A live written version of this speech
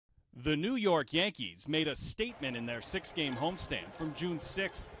The New York Yankees made a statement in their six-game homestand from June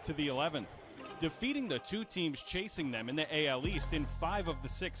 6th to the 11th, defeating the two teams chasing them in the AL East in 5 of the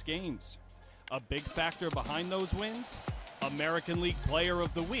 6 games. A big factor behind those wins? American League Player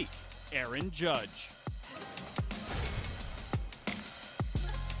of the Week, Aaron Judge.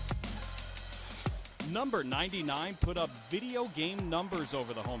 Number 99 put up video game numbers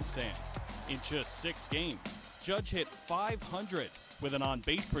over the homestand. In just 6 games, Judge hit .500 with an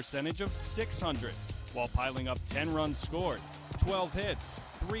on-base percentage of .600, while piling up 10 runs scored, 12 hits,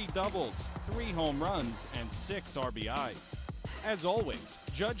 3 doubles, 3 home runs, and 6 RBI. As always,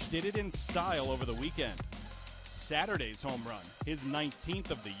 Judge did it in style over the weekend. Saturday's home run, his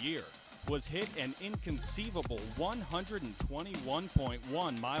 19th of the year, was hit an inconceivable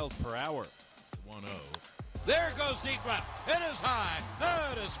 121.1 miles per hour. 1-0. There goes deep left. It is high.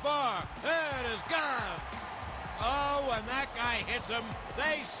 It is far. It is gone. Oh, when that guy hits them,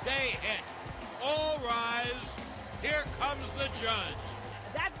 they stay hit. All rise. Here comes the Judge.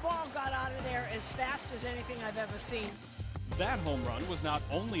 That ball got out of there as fast as anything I've ever seen. That home run was not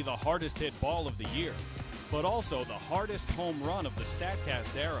only the hardest hit ball of the year, but also the hardest home run of the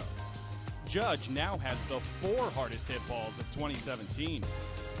StatCast era. Judge now has the 4 hardest hit balls of 2017.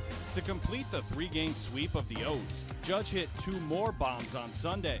 To complete the 3-game sweep of the O's, Judge hit 2 more bombs on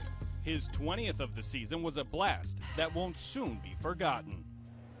Sunday. His 20th of the season was a blast that won't soon be forgotten.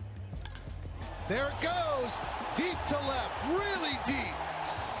 There it goes, deep to left, really deep.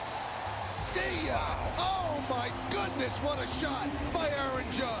 See ya! Oh my goodness, what a shot by Aaron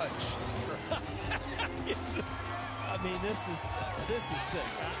Judge! I mean, this is sick.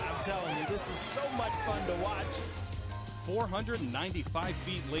 I'm telling you, this is so much fun to watch. 495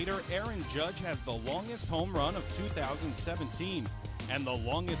 feet later, Aaron Judge has the longest home run of 2017 and the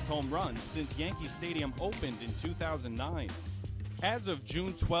longest home run since Yankee Stadium opened in 2009. As of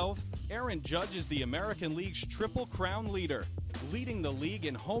June 12th, Aaron Judge is the American League's Triple Crown leader, leading the league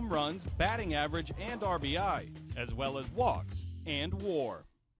in home runs, batting average, and RBI, as well as walks and WAR.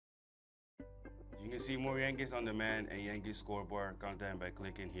 You can see more Yankees on demand and Yankees scoreboard content by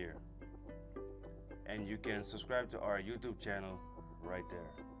clicking here. And you can subscribe to our YouTube channel right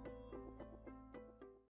there.